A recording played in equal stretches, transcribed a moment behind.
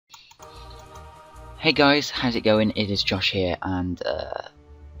Hey guys, how's it going? It is Josh here, and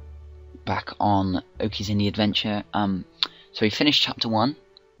back on Oakey's Indie Adventure. So we finished chapter 1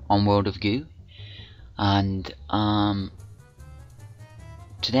 on World of Goo, and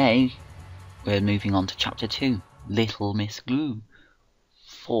today we're moving on to chapter 2, Little Miss Glue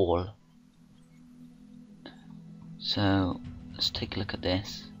Fall. So let's take a look at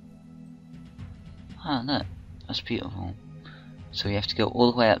this. Ah, look, that's beautiful. So we have to go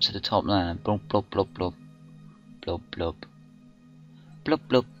all the way up to the top there. Blub blub blub blub blub blub blub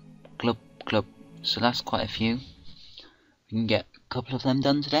blub glub glub. So that's quite a few. We can get a couple of them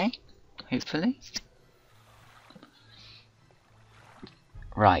done today, hopefully.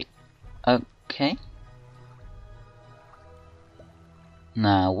 Right. Okay.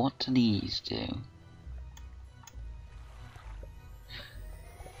 Now, what do these do?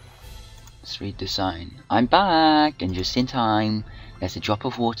 Let's read the sign. I'm back, and just in time. There's a drop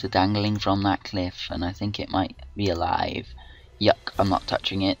of water dangling from that cliff, and I think it might be alive. Yuck, I'm not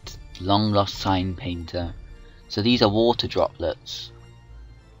touching it. Long lost sign painter. So these are water droplets.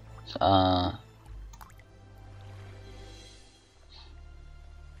 So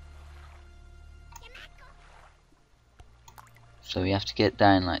we have to get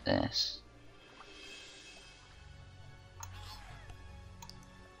down like this.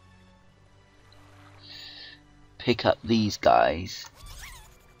 Pick up these guys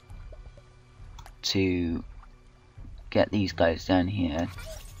to get these guys down here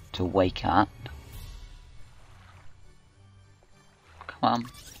to wake up. Come on.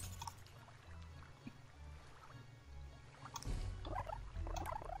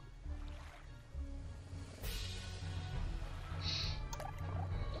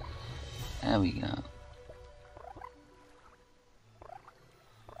 There we go.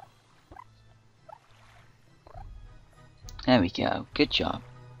 There we go. Good job.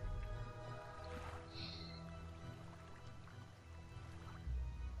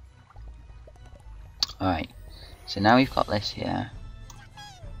 Alright. So now we've got this here.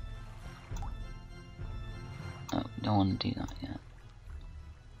 Oh, don't want to do that yet.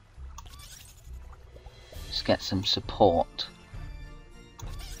 Let's get some support.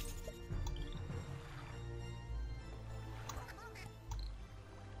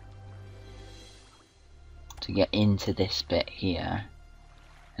 To get into this bit here,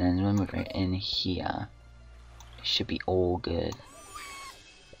 and then when we're in here, it should be all good.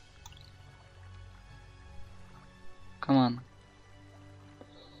 Come on.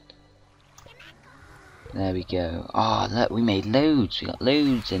 There we go. Oh, look, we made loads. We got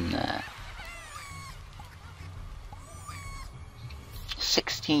loads in there.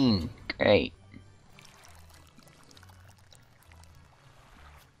 16. Great.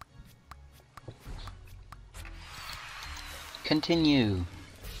 Continue.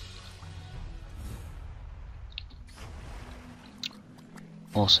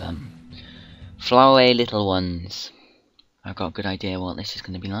 Awesome. Fly away, little ones. I've got a good idea what this is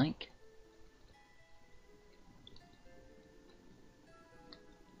going to be like.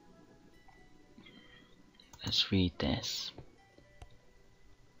 Let's read this.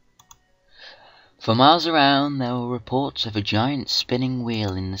 For miles around, there were reports of a giant spinning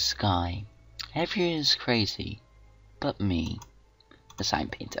wheel in the sky. Everyone is crazy. But me, the sign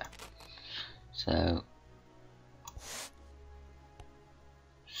painter. So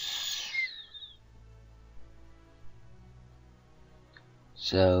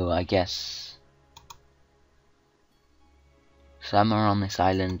I guess somewhere on this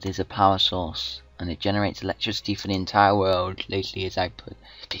island is a power source, and it generates electricity for the entire world. Lately its output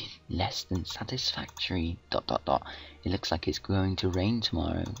been less than satisfactory. ... It looks like it's going to rain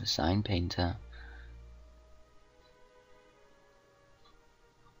tomorrow. The sign painter.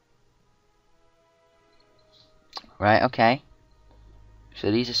 Right, okay.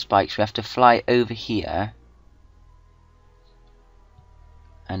 So these are spikes. We have to fly over here.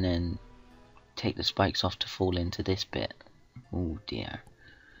 And then take the spikes off to fall into this bit. Oh dear.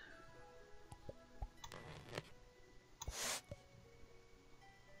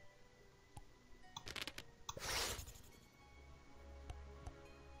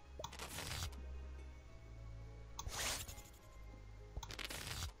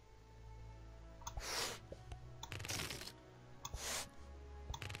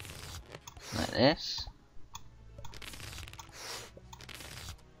 Like this.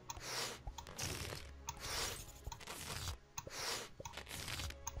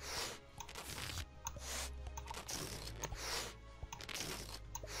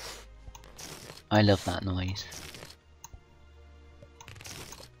 I love that noise.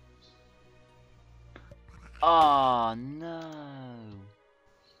 Oh no.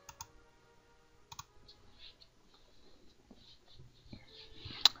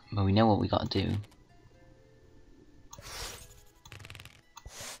 Well, we know what we gotta do.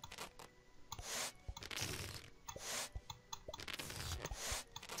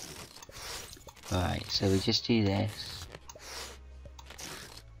 Right, so we just do this.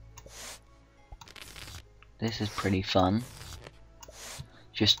 This is pretty fun.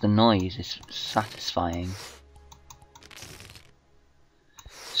 Just the noise is satisfying.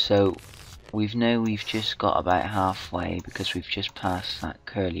 So we've just got about halfway because we've just passed that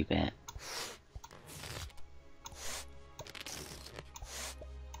curly bit.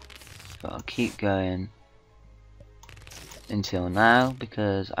 But I'll keep going until now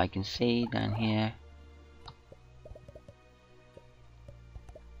because I can see down here.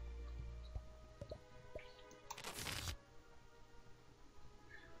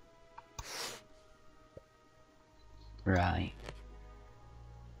 Right.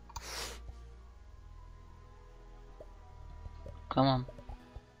 Come on.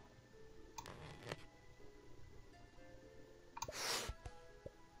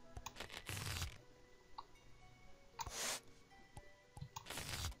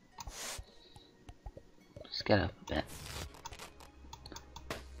 Let's get up a bit.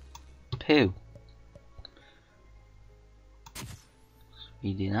 Poo.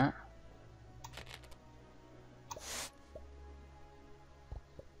 We do that.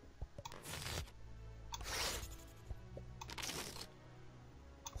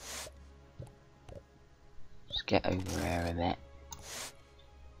 Just get over there a bit.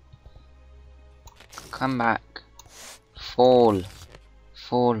 Come back. Fall.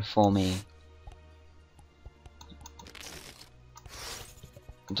 Fall for me.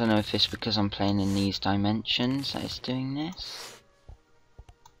 I don't know if it's because I'm playing in these dimensions that it's doing this.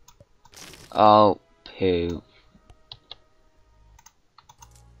 Oh, poo.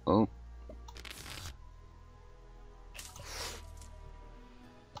 Oh.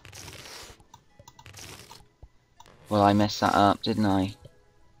 Well, I messed that up, didn't I?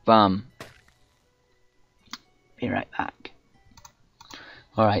 Bum. Be right back.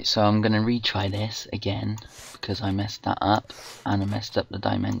 Alright, so I'm gonna retry this again because I messed that up and I messed up the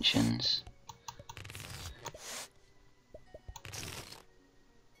dimensions.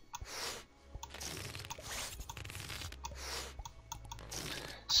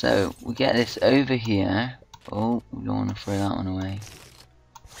 So we get this over here. Oh, we don't want to throw that one away.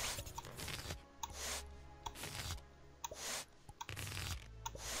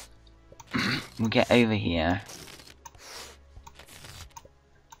 We get over here.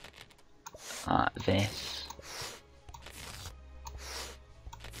 This.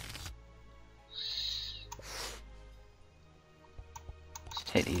 Let's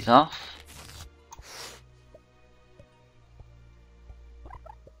take these off.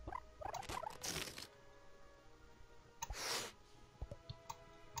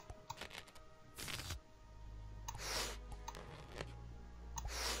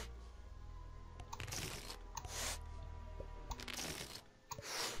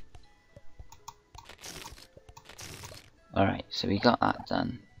 Alright, so we got that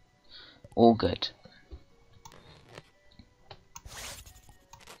done. All good.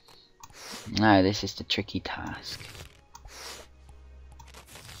 Now this is the tricky task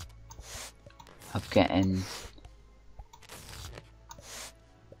of getting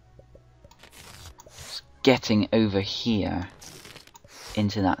over here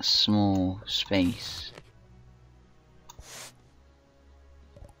into that small space.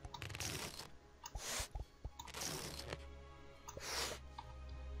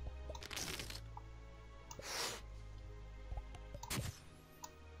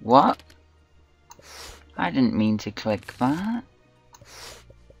 What? I didn't mean to click that.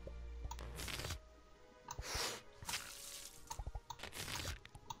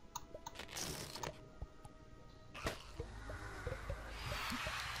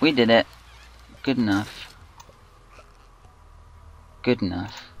 We did it. Good enough. Good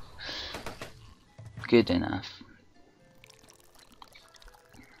enough. Good enough.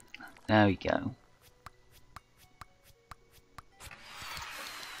 There we go.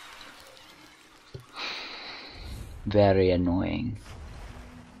 Very annoying.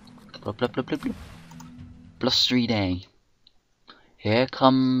 Blah blah blah blah blah. Blustery day. Here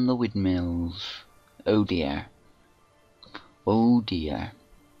come the windmills. Oh dear. Oh dear.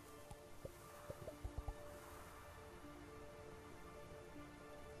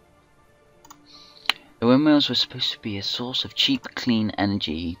 The windmills were supposed to be a source of cheap, clean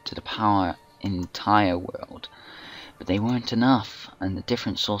energy to the power entire world, but they weren't enough, and a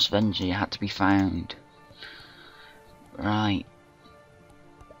different source of energy had to be found. Right.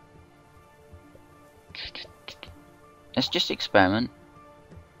 Let's just experiment.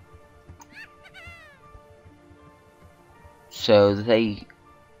 So they...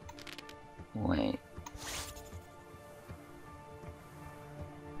 Wait.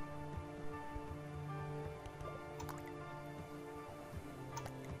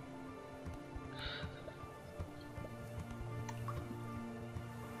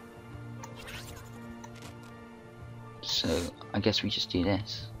 So I guess we just do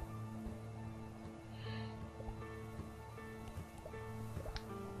this.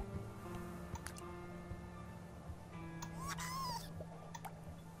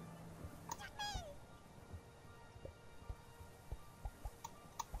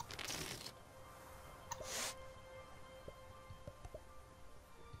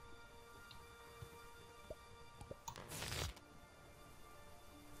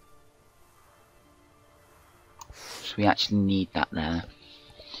 So we actually need that there.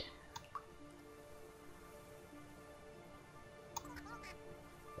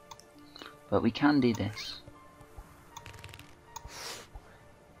 But we can do this.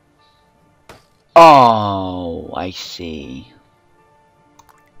 Oh, I see.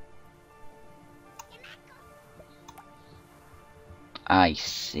 I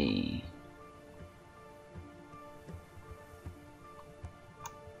see.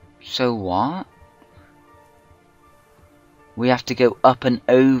 So what? We have to go up and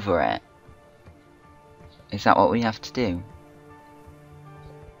over it. Is that what we have to do?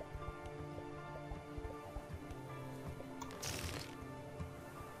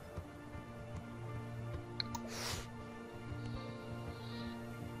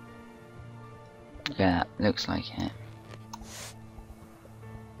 Yeah, looks like it.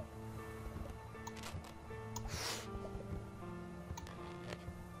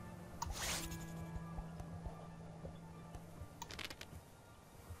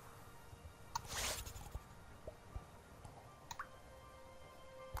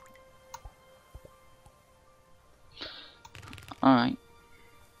 Alright.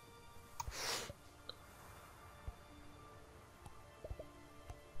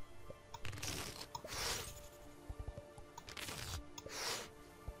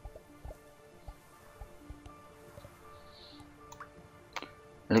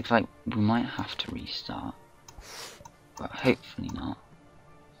 It looks like we might have to restart. But hopefully not.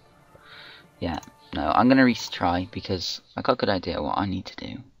 Yeah, no, I'm gonna retry because I got a good idea what I need to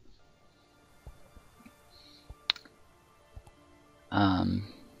do.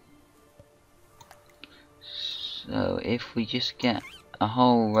 So if we just get a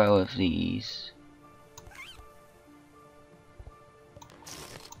whole row of these,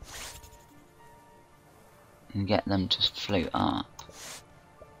 and get them to float up.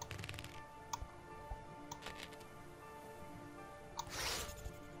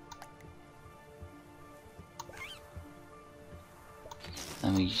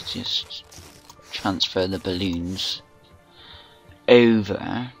 And we just transfer the balloons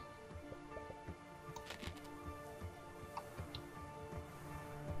over.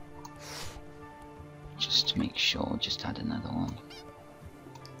 Just to make sure, just add another one.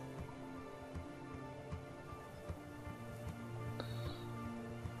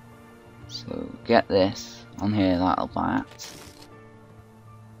 So get this on here, that'll bat.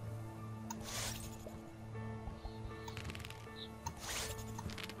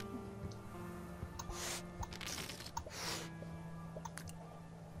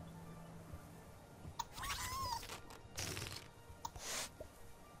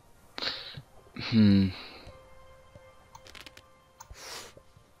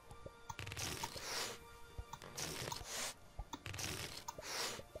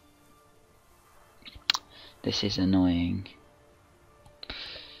 This is annoying.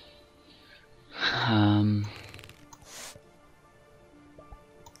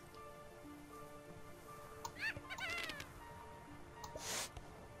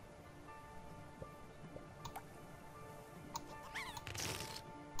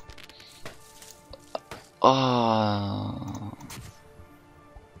 Oh,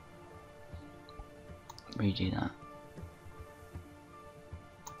 redo that.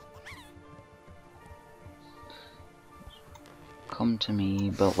 Come to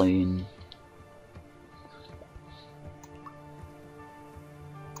me, balloon.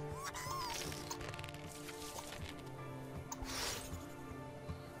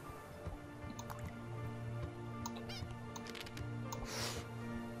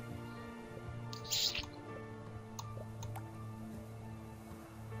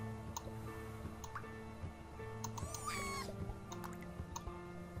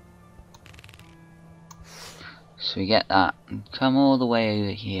 So we get that and come all the way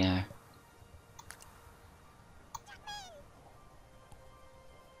over here.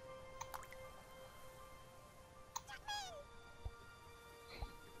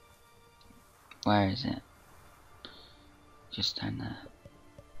 Where is it? Just down there.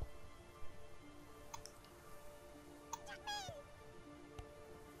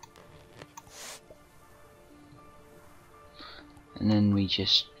 And then we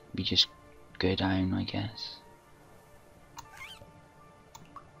just go down, I guess.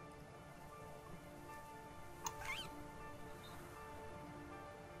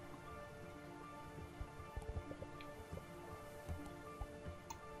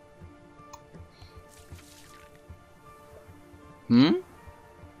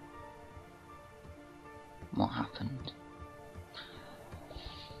 What happened?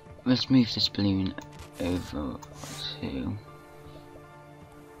 Let's move this balloon over to...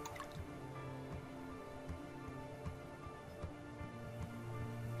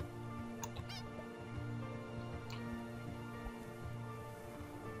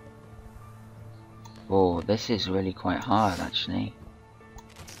 Oh, this is really quite hard actually.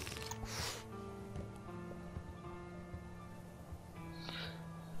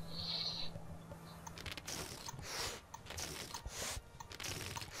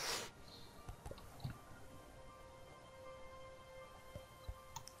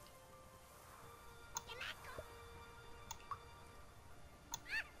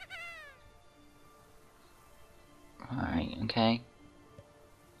 Alright, okay.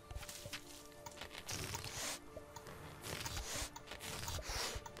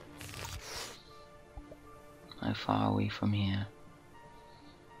 How far are we from here?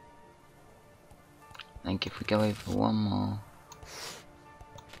 I think if we go over one more.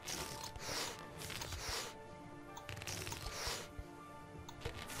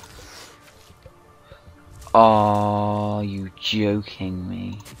 Are you joking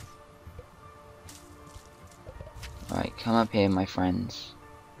me? Right, come up here, my friends.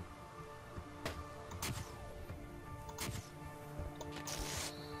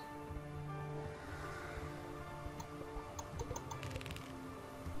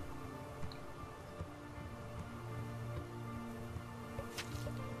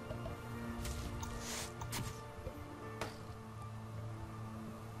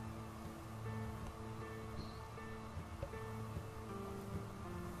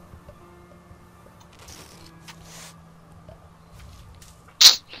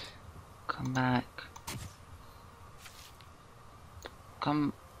 Come back.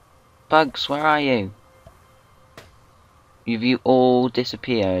 Come. Bugs, where are you? Have you all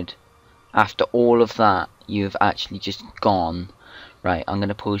disappeared? After all of that, you've actually just gone. Right, I'm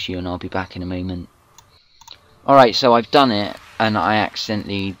gonna pause you and I'll be back in a moment. Alright, so I've done it and I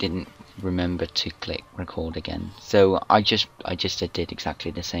accidentally didn't remember to click record again. So I just did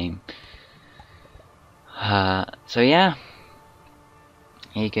exactly the same. So yeah.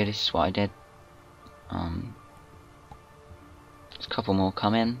 Here you go, this is what I did. There's a couple more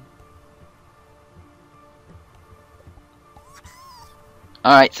coming.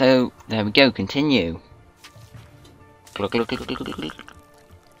 Alright, so there we go, continue. Glug, glug, glug, glug, glug, glug.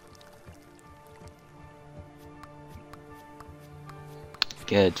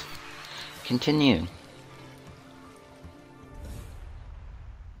 Good. Continue.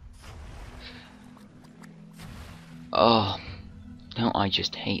 Oh, don't I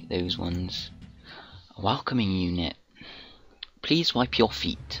just hate those ones. A welcoming unit. Please wipe your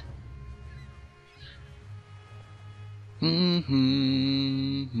feet. Let's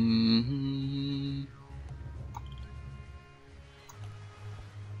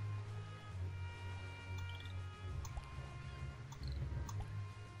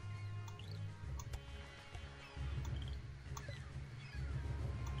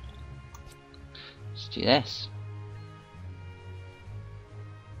do this.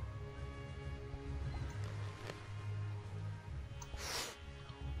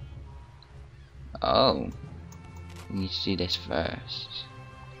 Oh, we need to do this first.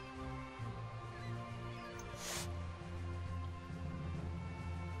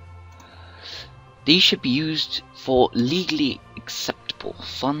 These should be used for legally acceptable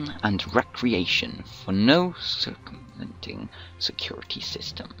fun and recreation, for no circumventing security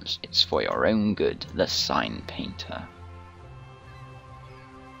systems. It's for your own good, the sign painter.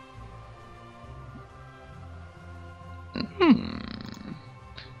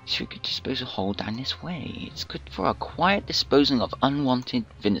 So we could dispose a hole down this way. It's good for a quiet disposing of unwanted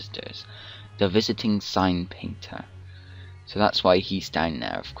visitors. The visiting sign painter. So that's why he's down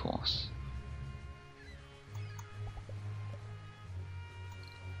there, of course.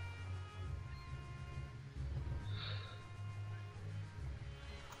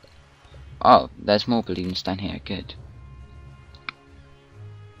 Oh, there's more balloons down here. Good.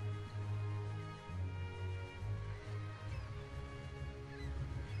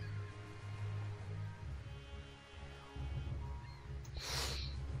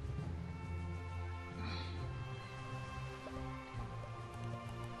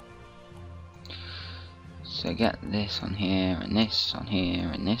 So get this on here, and this on here,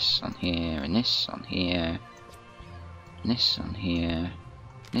 and this on here, and this on here, and this on here,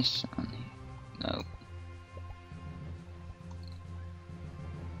 and this on here. No.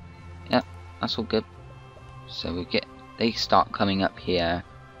 Yep, that's all good. So they start coming up here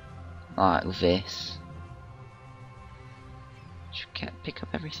like this. Should pick up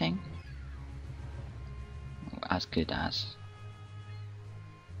everything. As good as.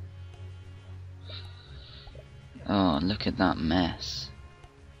 Oh, look at that mess.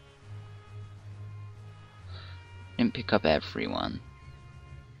 Didn't pick up everyone,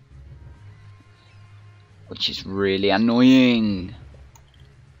 which is really annoying.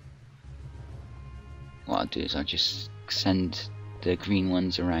 What I'll do is I'll just send the green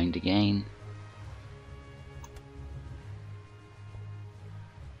ones around again.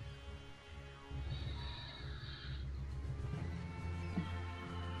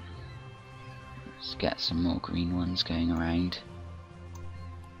 Let's get some more green ones going around.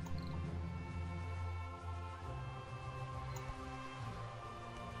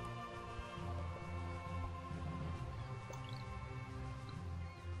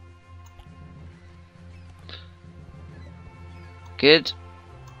 Good.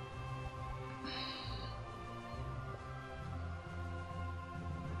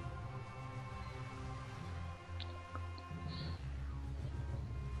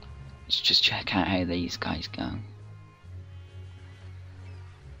 Let's just check out how these guys go.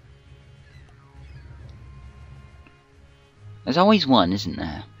 There's always one, isn't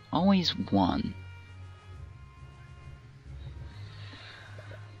there? Always one.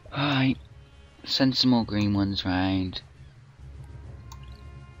 Alright. Send some more green ones round.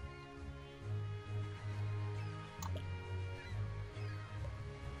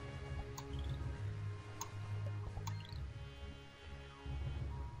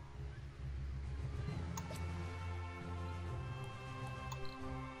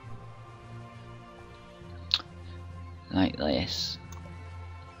 Like this.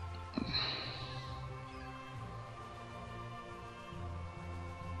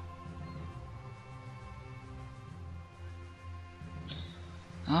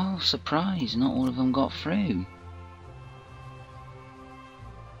 Oh, surprise, not all of them got through.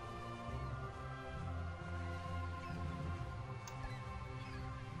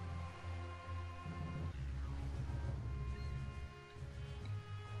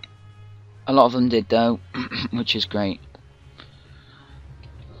 A lot of them did though, which is great.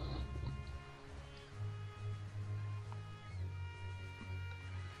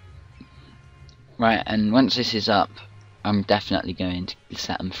 Right, and once this is up, I'm definitely going to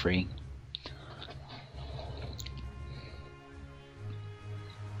set them free.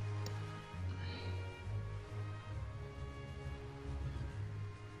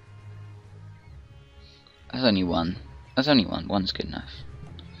 There's only one. There's only one. One's good enough.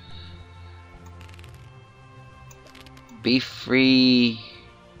 Be free.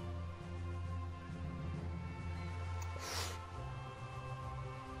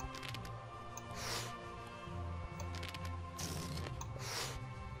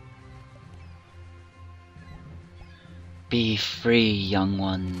 Be free, young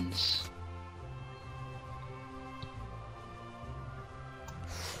ones.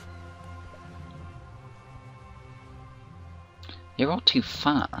 You're all too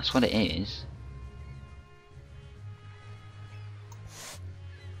fat, that's what it is.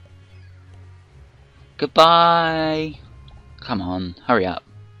 Goodbye! Come on, hurry up.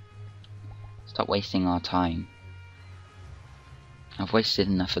 Stop wasting our time. I've wasted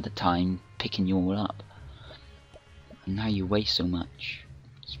enough of the time picking you all up. And now you waste so much.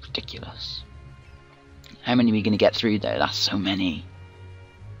 It's ridiculous. How many are we going to get through though? That's so many.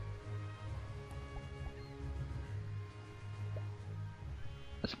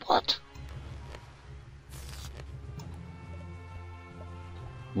 What?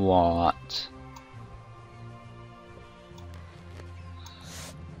 What?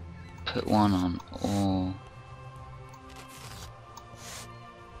 Put one on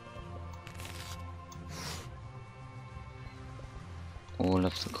all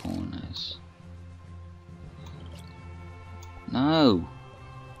of the corners. No!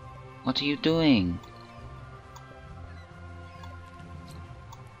 What are you doing?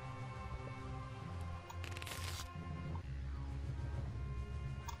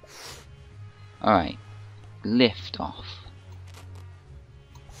 Alright, lift off.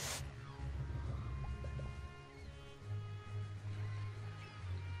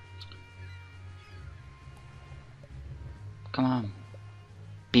 Come on.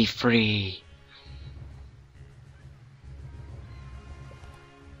 Be free.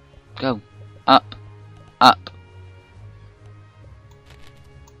 Go. Up. Up.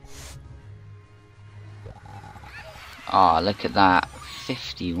 Ah, look at that.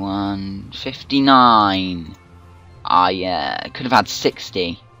 51, 59. Ah, yeah. Could have had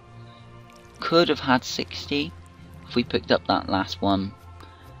 60. Could have had 60 if we picked up that last one.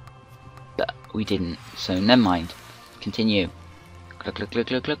 But we didn't. So, never mind. Continue. Look, look,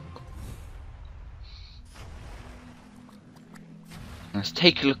 look, look, look. Let's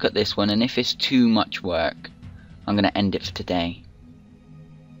take a look at this one, and if it's too much work, I'm going to end it for today.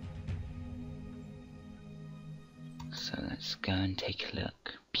 So let's go and take a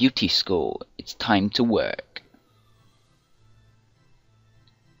look. Beauty school, it's time to work.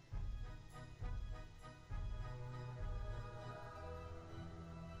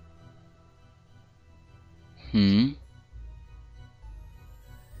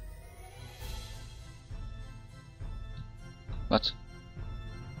 What?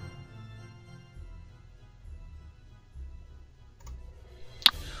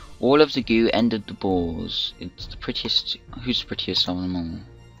 All of the goo ended the balls. It's the prettiest. Who's the prettiest of them all?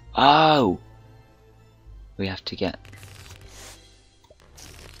 Oh! We have to get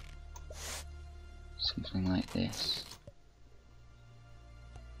something like this.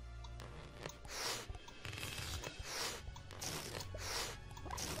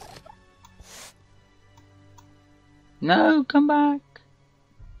 No, come back!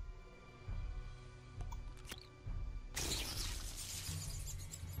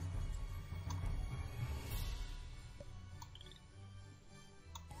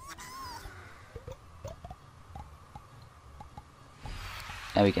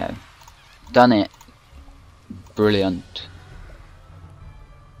 There we go. Done it. Brilliant.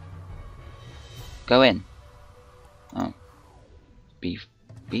 Go in. Oh. Be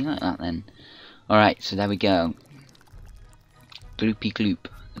like that then. Alright, so there we go. Gloopy gloop.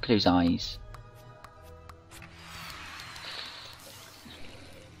 Look at those eyes.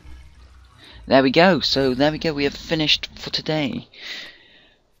 There we go. So there we go. We have finished for today.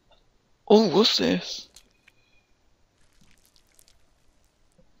 Oh, what's this?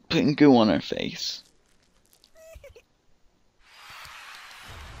 Putting goo on her face.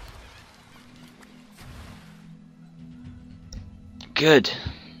 Good.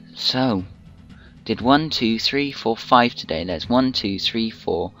 So, did 1, 2, 3, 4, 5 today. There's 1, 2, 3,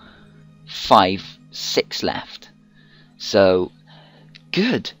 4, 5, 6 left. So,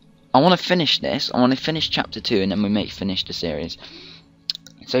 good. I want to finish this. I want to finish chapter 2 and then we may finish the series.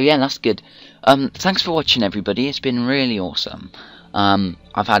 So yeah, that's good. Thanks for watching, everybody. It's been really awesome.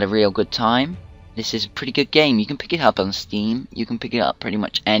 I've had a real good time. This is a pretty good game. You can pick it up on Steam. You can pick it up pretty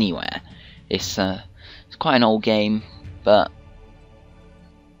much anywhere. It's quite an old game, but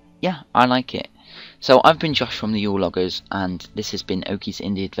yeah, I like it. So I've been Josh from the Yule Loggers, and this has been Oakey's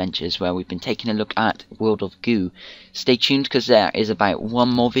Indie Adventures, where we've been taking a look at World of Goo. Stay tuned, because there is about one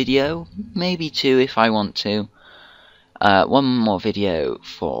more video, maybe 2 if I want to. One more video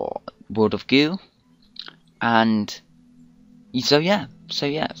for World of Goo, and so yeah,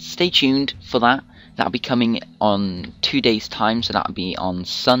 stay tuned for that. That'll be coming on 2 days time, so that'll be on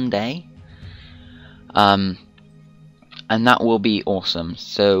Sunday, and that will be awesome.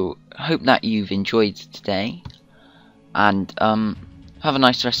 So hope that you've enjoyed today, and have a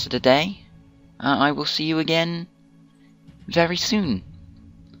nice rest of the day. I will see you again very soon.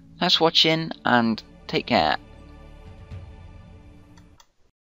 Thanks for watching, and take care.